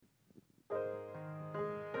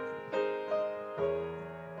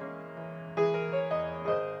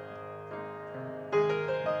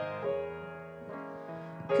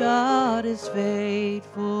God is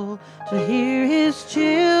faithful to hear his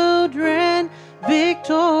children.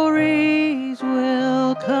 Victories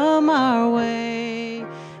will come our way.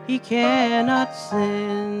 He cannot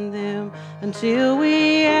send them until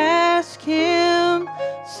we ask him.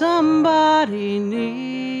 Somebody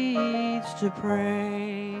needs to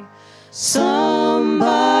pray.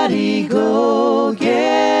 Somebody go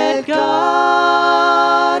get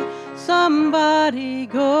God. Somebody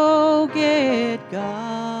go get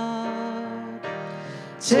God.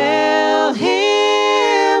 Tell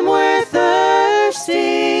him we're thirsty.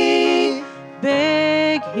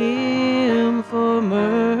 Beg him for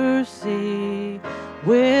mercy.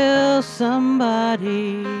 Will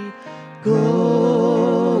somebody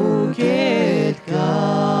go get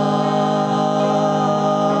God?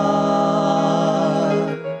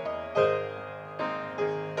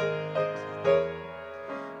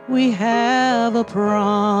 We have a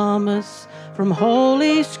promise from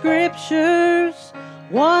Holy Scriptures,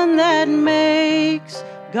 one that makes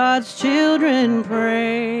God's children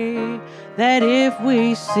pray, that if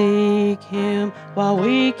we seek him while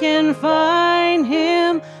we can find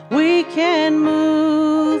him, we can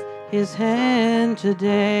move his hand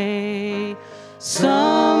today.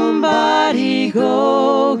 Somebody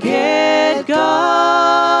go get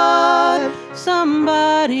God.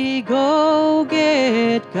 Somebody go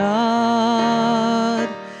get God.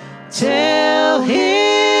 Tell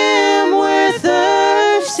him we're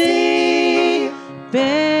thirsty.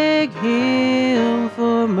 Beg him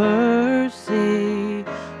for mercy.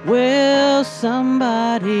 Will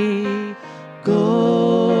somebody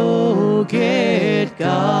go get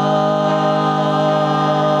God?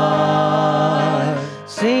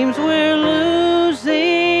 Seems we're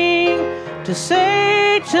losing to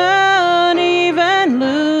Satan, even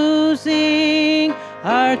losing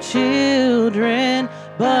our children,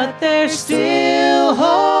 but there's still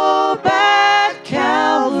hope at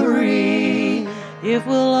Calvary if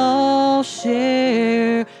we'll all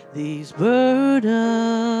share these burdens.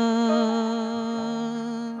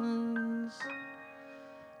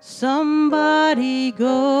 Somebody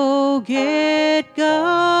go get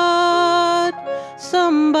God.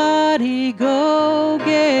 Somebody go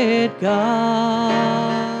get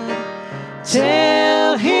God.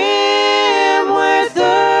 Tell him we're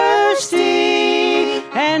thirsty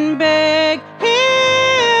and beg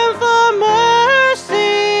him for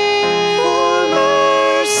mercy. For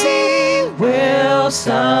mercy. Will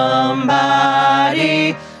somebody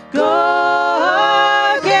go